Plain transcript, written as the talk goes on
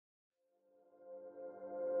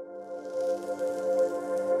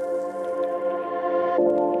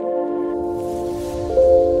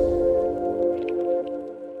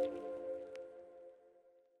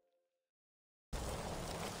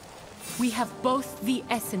have both the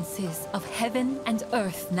essences of heaven and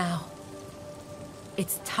earth now.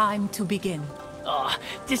 It's time to begin. Oh,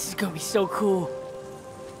 this is gonna be so cool.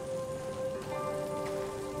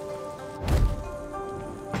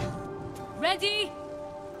 Ready?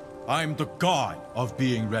 I'm the god of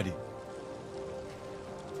being ready.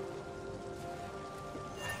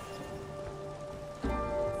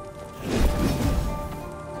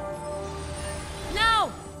 Now!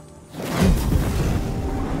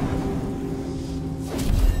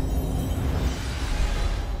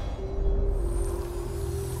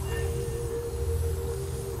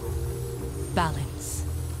 Balance.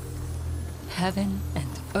 Heaven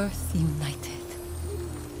and earth united.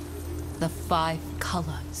 The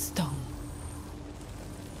 5-color stone.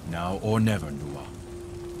 Now or never, Nua.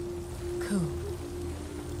 Ku,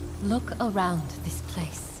 look around this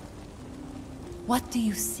place. What do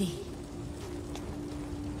you see?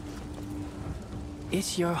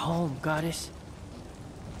 It's your home, goddess.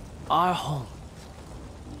 Our home.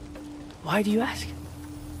 Why do you ask?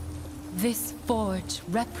 This forge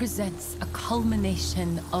represents a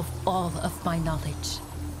culmination of all of my knowledge.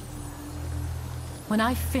 When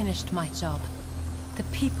I've finished my job, the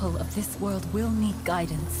people of this world will need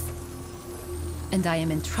guidance. And I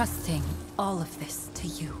am entrusting all of this to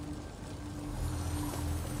you.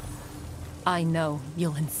 I know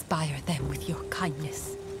you'll inspire them with your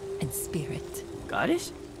kindness and spirit.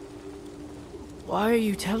 Goddess? Why are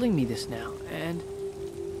you telling me this now? And...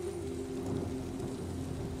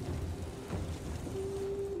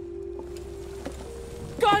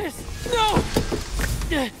 Goddess! No!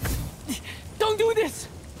 Don't do this!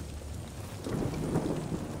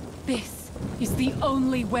 This is the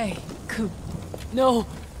only way, Ku. No!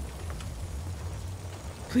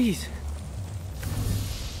 Please.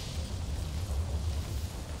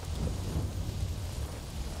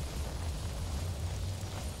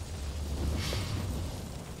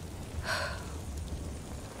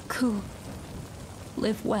 Ku,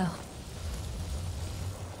 live well.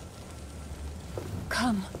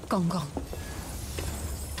 Come, Gong Gong.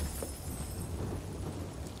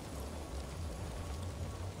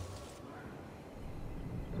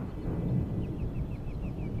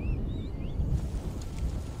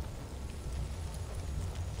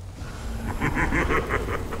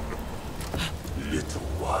 Little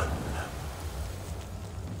one.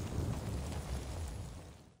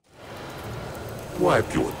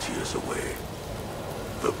 Wipe your tears away.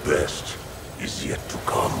 The best is yet to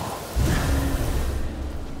come.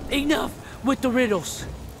 Enough with the riddles.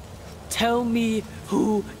 Tell me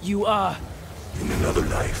who you are. In another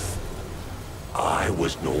life, I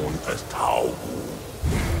was known as Tao Wu.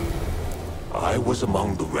 I was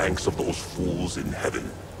among the ranks of those fools in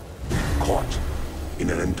heaven, caught in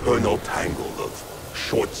an internal tangle of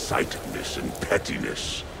short-sightedness and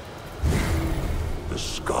pettiness. The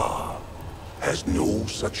Scar has no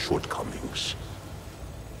such shortcomings.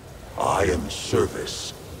 I am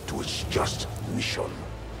service to its just mission.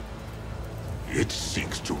 It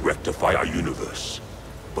seeks to rectify our universe,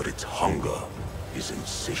 but its hunger is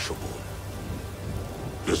insatiable.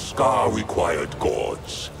 The Scar required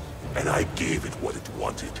gods, and I gave it what it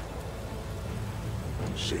wanted.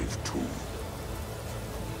 Save two.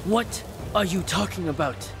 What are you talking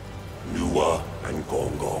about? Nua and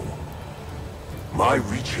Gong Gong. My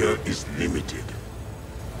reach here is limited,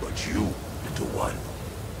 but you, little one,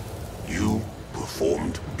 you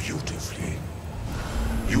performed beautifully.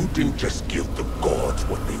 You didn't just give the gods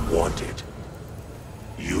what they wanted.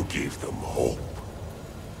 You gave them hope.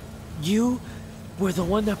 You were the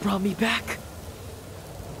one that brought me back?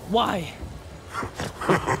 Why?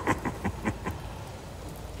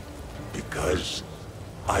 Because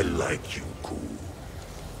I like you, Ku.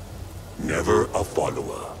 Never a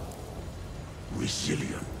follower.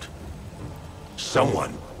 Resilient.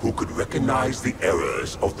 Someone who could recognize the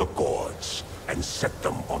errors of the gods and set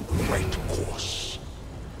them on the right course.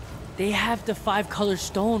 They have the 5-color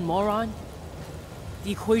stone, moron.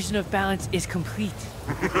 The equation of balance is complete.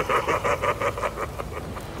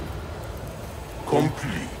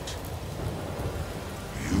 Complete.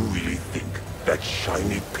 You really think that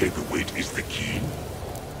shiny paperweight is the key?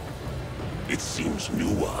 It seems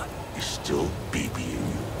Nua is still babying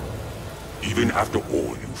you, even after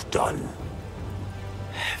all you've done.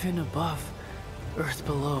 Heaven above, earth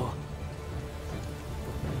below.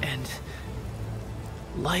 And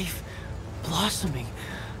life blossoming.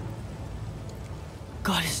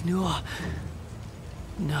 Goddess Nua.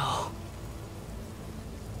 No.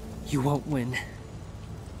 You won't win.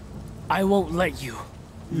 I won't let you.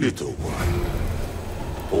 Little one,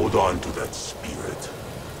 hold on to that spirit.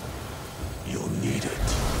 You'll need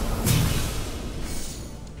it.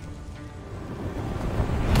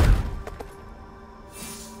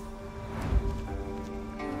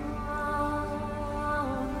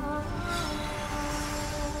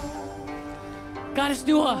 Goddess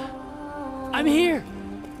Nua! I'm here!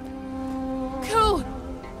 Ku!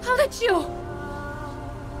 How did you?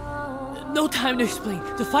 No time to explain.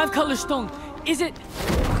 The five-color stone, is it...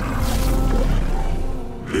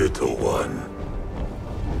 Little one.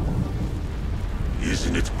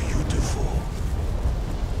 Isn't it beautiful?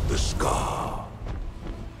 The scar.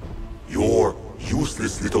 Your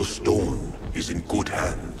useless little stone is in good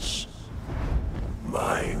hands.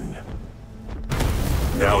 Mine.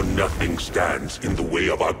 Now nothing stands in the way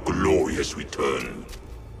of our glorious return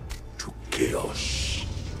to chaos.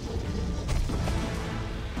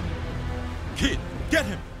 Kid, get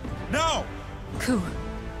him! Now! Ku,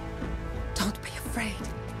 don't be afraid.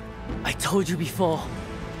 I told you before.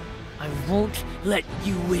 I won't let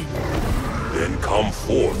you win. Then come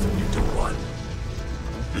forth, little one.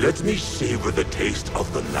 Let me savor the taste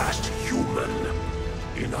of the last human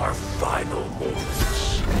in our final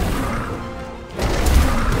moments.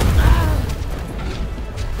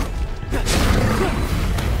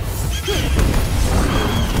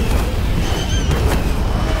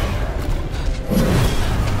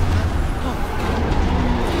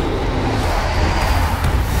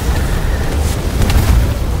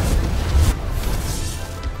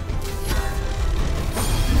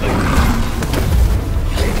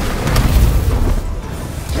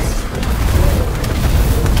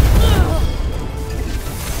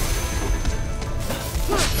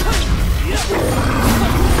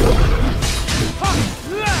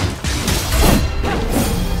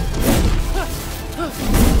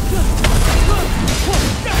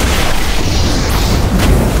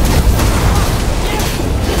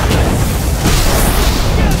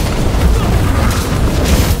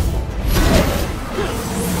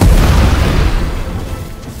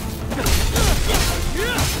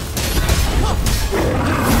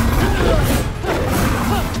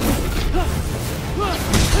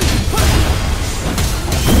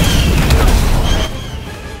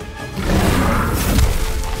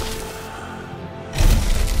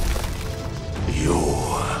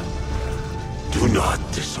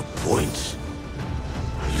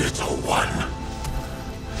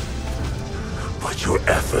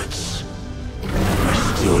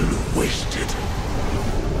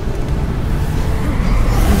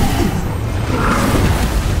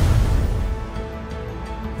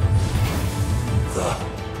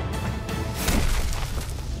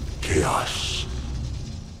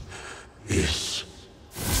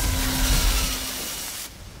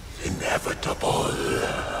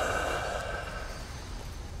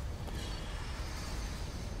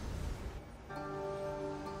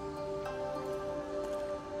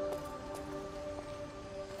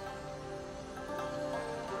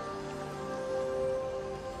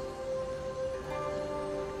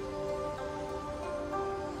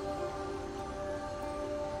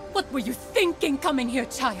 What were you thinking coming here,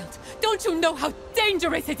 child? Don't you know how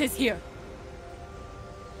dangerous it is here?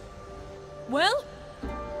 Well,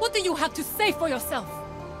 what do you have to say for yourself?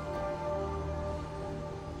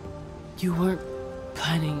 You weren't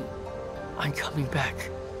planning on coming back,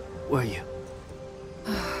 were you?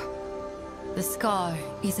 The scar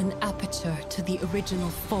is an aperture to the original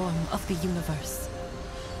form of the universe.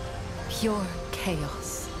 Pure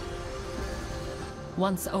chaos.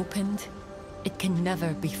 Once opened, it can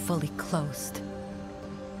never be fully closed.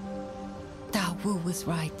 Dao Wu was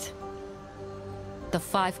right. The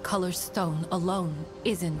five-color stone alone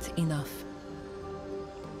isn't enough.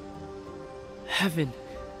 Heaven,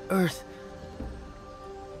 earth,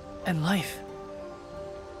 and life.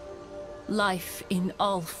 Life in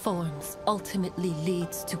all forms ultimately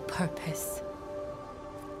leads to purpose.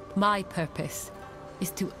 My purpose is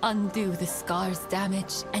to undo the scar's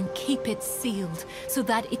damage and keep it sealed so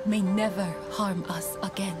that it may never harm us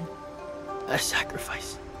again. A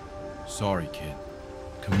sacrifice. Sorry, kid.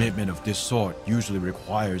 Commitment of this sort usually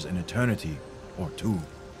requires an eternity or two.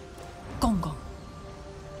 Gong.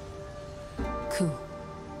 Ku,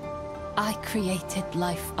 I created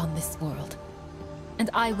life on this world, and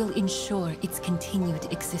I will ensure its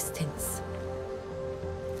continued existence.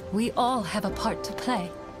 We all have a part to play,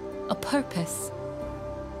 a purpose.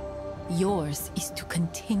 Yours is to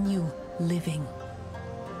continue living.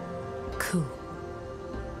 Ku,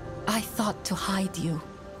 I thought to hide you,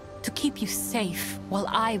 to keep you safe while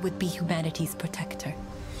I would be humanity's protector.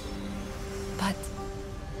 But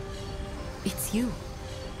it's you.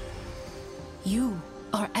 You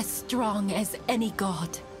are as strong as any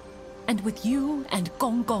god. And with you and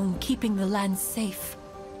Gong Gong keeping the land safe,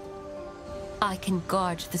 I can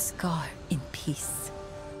guard the scar in peace.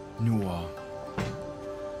 Nua.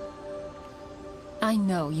 I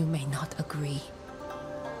know you may not agree.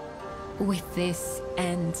 with this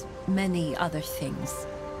and many other things.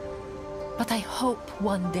 But I hope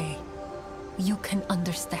one day you can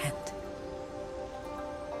understand.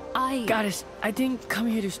 Goddess, I didn't come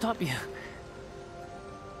here to stop you.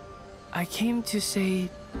 I came to say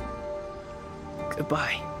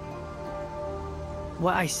goodbye.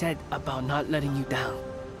 What I said about not letting you down.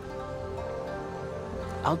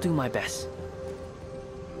 I'll do my best.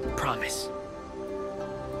 Promise.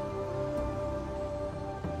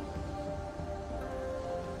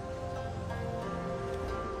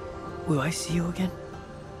 Will I see you again?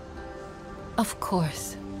 Of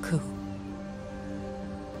course, Ku.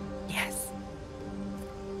 Yes.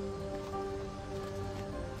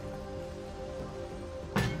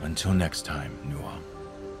 Until next time, Nua.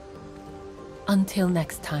 Until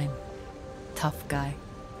next time, tough guy.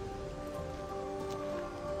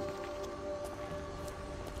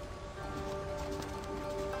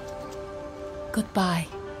 Goodbye,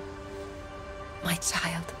 my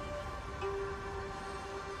child.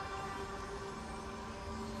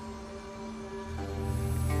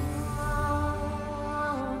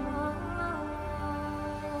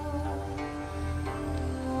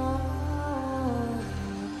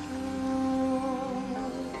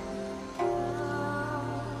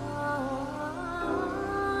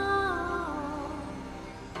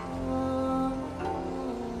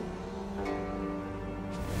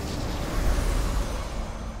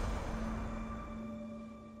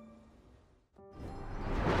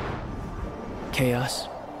 Chaos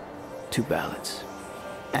to balance,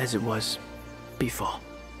 as it was before.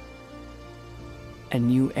 A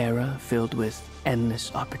new era filled with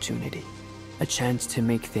endless opportunity, a chance to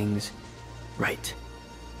make things right.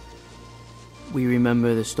 We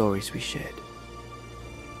remember the stories we shared,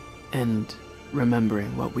 and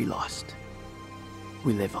remembering what we lost,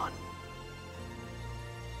 we live on.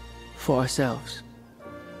 For ourselves,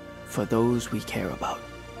 for those we care about,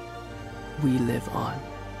 we live on.